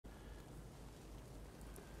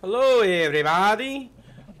Hello everybody,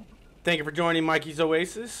 thank you for joining Mikey's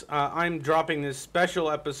Oasis. I'm dropping this special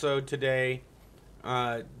episode today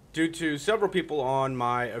due to several people on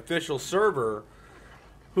my official server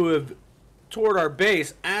who have toured our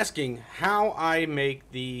base asking how I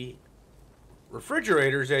make the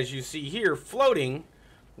refrigerators, as you see here, floating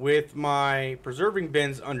with my preserving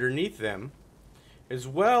bins underneath them, as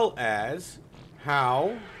well as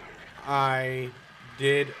how I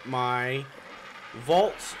did my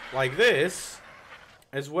vaults like this,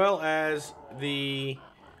 as well as the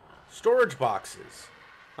storage boxes.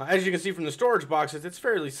 As you can see from the storage boxes, it's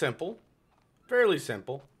fairly simple.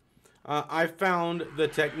 I found the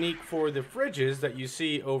technique for the fridges that you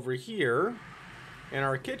see over here in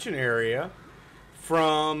our kitchen area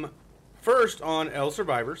from first on El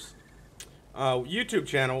Survivor's YouTube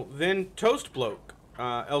channel, then Toatbloke.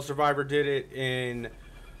 El Survivor did it in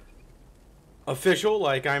official,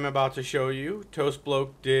 like I'm about to show you.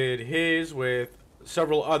 Toatbloke did his with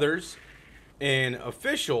several others in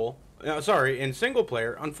official, in single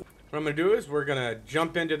player. What I'm going to do is we're going to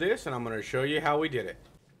jump into this and I'm going to show you how we did it.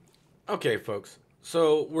 Okay, folks.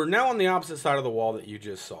 So we're now on the opposite side of the wall that you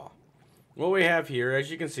just saw. What we have here,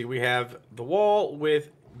 as you can see, we have the wall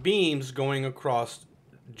with beams going across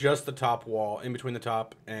just the top wall, in between the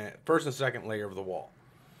top and first and second layer of the wall.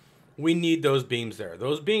 We need those beams there.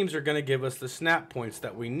 Those beams are going to give us the snap points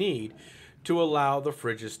that we need to allow the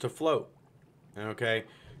fridges to float. Okay?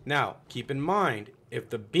 Now, keep in mind, if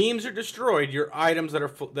the beams are destroyed, your items that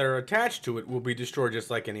are attached to it will be destroyed just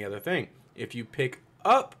like any other thing. If you pick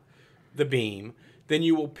up the beam, then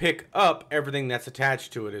you will pick up everything that's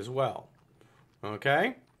attached to it as well.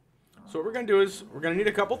 Okay? So what we're going to do is we're going to need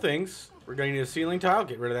a couple things. We're going to need a ceiling tile.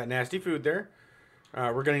 Get rid of that nasty food there.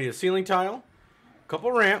 We're going to need a ceiling tile,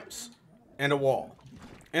 couple ramps, and a wall,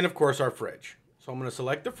 and of course our fridge. So I'm going to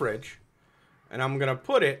select the fridge and I'm going to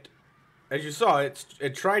put it, as you saw,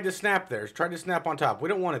 it tried to snap there. It tried to snap on top. We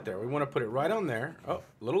don't want it there. We want to put it right on there. Oh,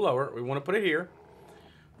 a little lower. We want to put it here.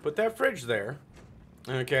 Put that fridge there.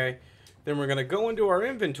 Okay. Then we're going to go into our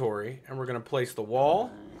inventory and we're going to place the wall.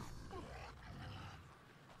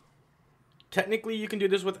 Technically you can do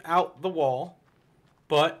this without the wall,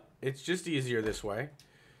 but it's just easier this way.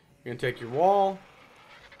 You're going to take your wall.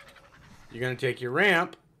 You're going to take your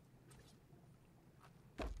ramp,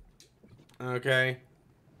 okay,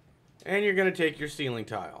 and you're going to take your ceiling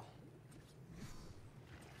tile.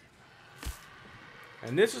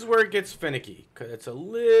 And this is where it gets finicky, because it's a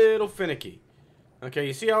little finicky. Okay,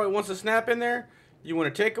 you see how it wants to snap in there? You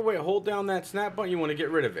want to take away, hold down that snap button, you want to get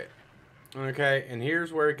rid of it. Okay, and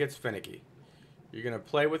here's where it gets finicky. You're going to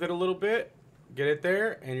play with it a little bit, get it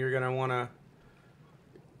there, and you're going to want to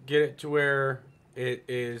get it to where it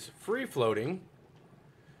is free floating.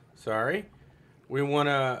 Sorry. We want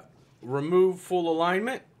to remove full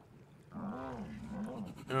alignment.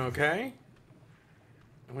 Okay.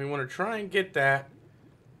 And we want to try and get that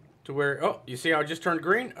to where, oh, you see how it just turned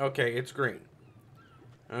green? Okay, it's green.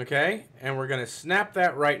 Okay. And we're going to snap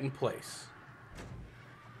that right in place.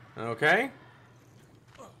 Okay.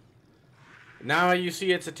 Now you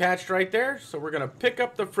see it's attached right there. So we're going to pick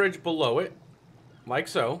up the fridge below it, like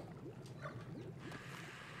so.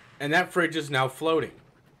 And that fridge is now floating.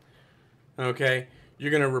 Okay,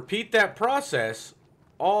 you're going to repeat that process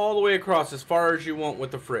all the way across as far as you want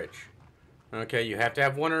with the fridge. Okay, you have to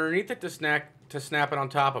have one underneath it to snap it on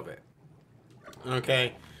top of it.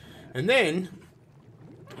 Okay, and then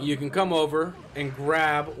you can come over and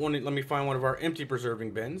grab one. Let me find one of our empty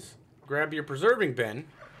preserving bins. Grab your preserving bin.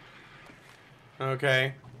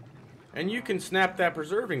 Okay, and you can snap that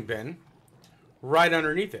preserving bin right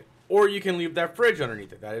underneath it. Or you can leave that fridge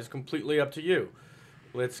underneath it. That is completely up to you.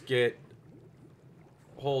 Let's get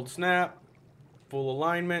hold snap, full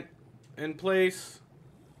alignment in place.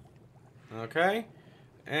 Okay.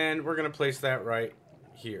 And we're going to place that right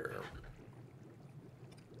here.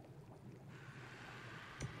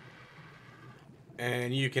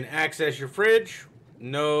 And you can access your fridge,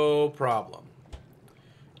 no problem.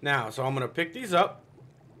 Now, so I'm going to pick these up.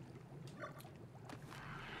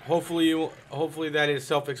 Hopefully that is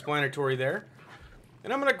self-explanatory there.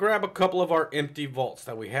 And I'm going to grab a couple of our empty vaults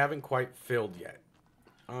that we haven't quite filled yet.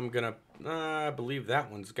 I'm going to, I believe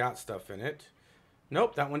that one's got stuff in it.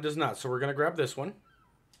 Nope, that one does not. So we're going to grab this one.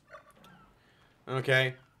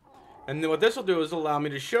 Okay. And then what this will do is allow me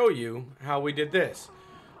to show you how we did this.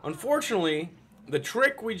 Unfortunately, the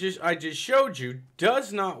trick I just showed you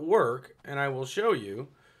does not work, and I will show you,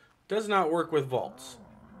 does not work with vaults.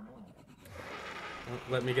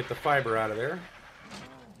 Let me get the fiber out of there.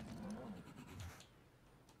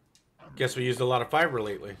 Guess we used a lot of fiber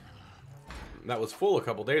lately. That was full a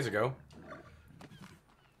couple days ago.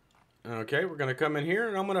 Okay, we're going to come in here,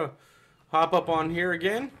 and I'm going to hop up on here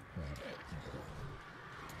again.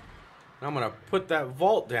 I'm going to put that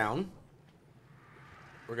vault down.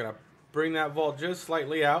 We're going to bring that vault just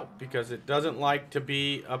slightly out because it doesn't like to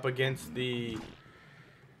be up against the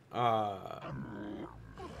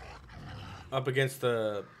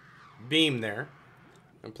beam there.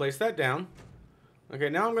 And place that down. Okay,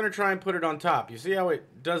 now I'm going to try and put it on top. You see how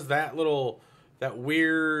it does that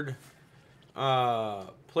weird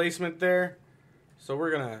placement there? So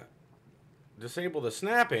we're going to disable the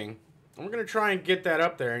snapping. And we're going to try and get that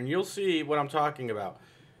up there. And you'll see what I'm talking about.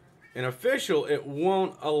 In official, it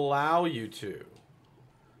won't allow you to.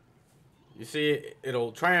 You see,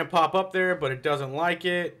 it'll try and pop up there, but it doesn't like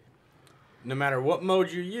it. No matter what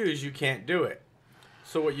mode you use, you can't do it.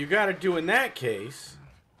 So what you got to do in that case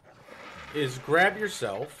is grab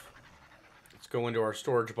yourself. Let's go into our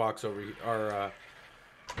storage box over here, our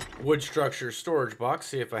wood structure storage box.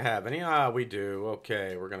 See if I have any. We do.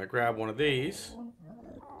 Okay, we're gonna grab one of these.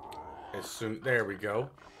 There we go.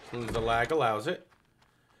 As soon as the lag allows it.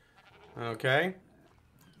 Okay.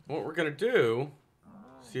 What we're gonna do?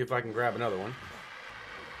 See if I can grab another one.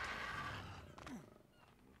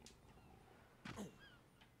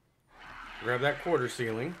 Grab that quarter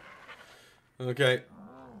ceiling. Okay.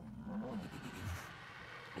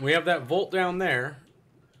 We have that vault down there.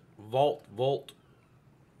 Vault.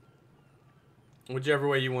 Whichever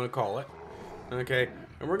way you want to call it. Okay.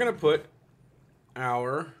 And we're going to put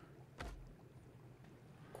our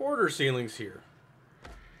quarter ceilings here.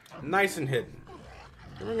 Nice and hidden.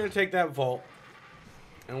 And we're going to take that vault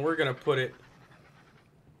and we're going to put it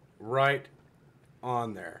right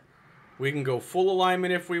on there. We can go full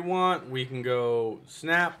alignment if we want. We can go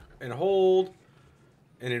snap and hold.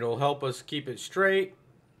 And it'll help us keep it straight.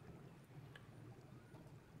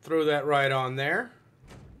 Throw that right on there.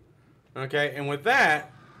 Okay, and with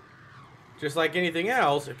that, just like anything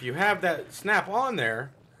else, if you have that snap on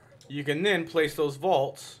there, you can then place those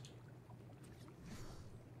vaults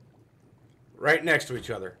right next to each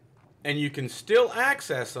other. And you can still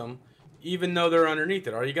access them even though they're underneath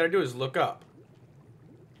it. All you got to do is look up.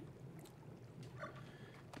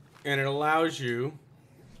 And it allows you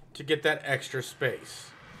to get that extra space.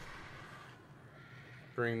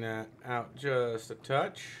 Bring that out just a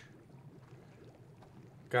touch.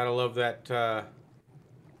 Gotta love that,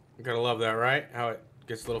 right? How it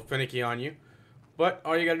gets a little finicky on you. But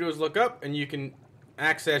all you gotta do is look up and you can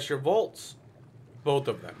access your vaults, both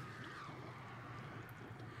of them.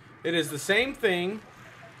 It is the same thing,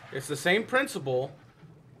 it's the same principle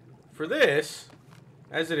for this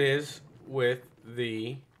as it is with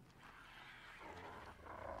the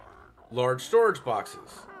large storage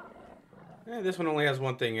boxes. This one only has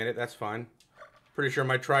one thing in it. That's fine. Pretty sure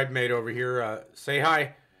my tribe mate over here. Say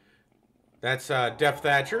hi. That's Def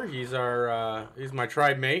Thatcher. He's my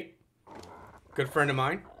tribe mate. Good friend of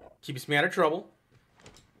mine. Keeps me out of trouble.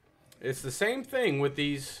 It's the same thing with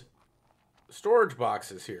these storage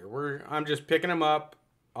boxes here. I'm just picking them up.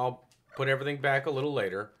 I'll put everything back a little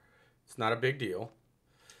later. It's not a big deal.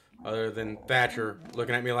 Other than Thatcher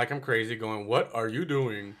looking at me like I'm crazy, going, "What are you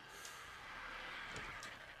doing?"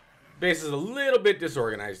 Base is a little bit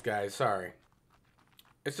disorganized, guys. Sorry.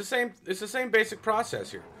 It's the same basic process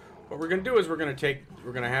here. What we're gonna do is we're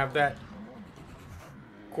gonna have that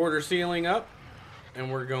quarter ceiling up,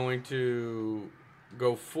 and we're going to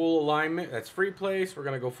go full alignment. That's free place. We're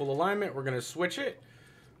gonna go full alignment. We're gonna switch it,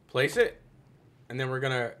 place it, and then we're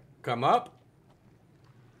gonna come up.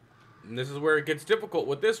 And this is where it gets difficult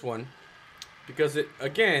with this one, because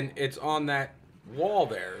it's on that wall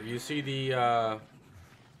there. You see the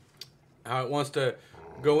how it wants to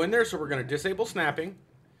go in there, so we're going to disable snapping.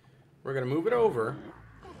 We're going to move it over.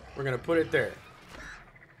 We're going to put it there.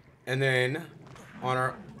 And then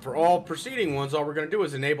for all preceding ones, all we're going to do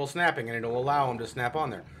is enable snapping, and it'll allow them to snap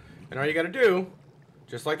on there. And all you got to do,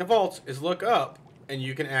 just like the vaults, is look up, and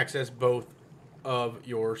you can access both of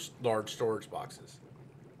your large storage boxes.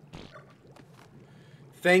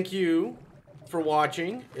 Thank you for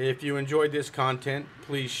watching. If you enjoyed this content,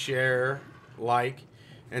 please share, like,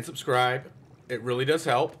 and subscribe. It really does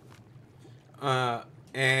help.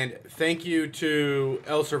 And thank you to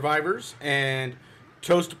Survivors and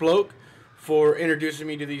Toatbloke for introducing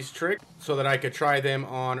me to these tricks so that I could try them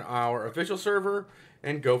on our official server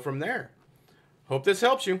and go from there. Hope this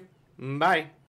helps you. Bye.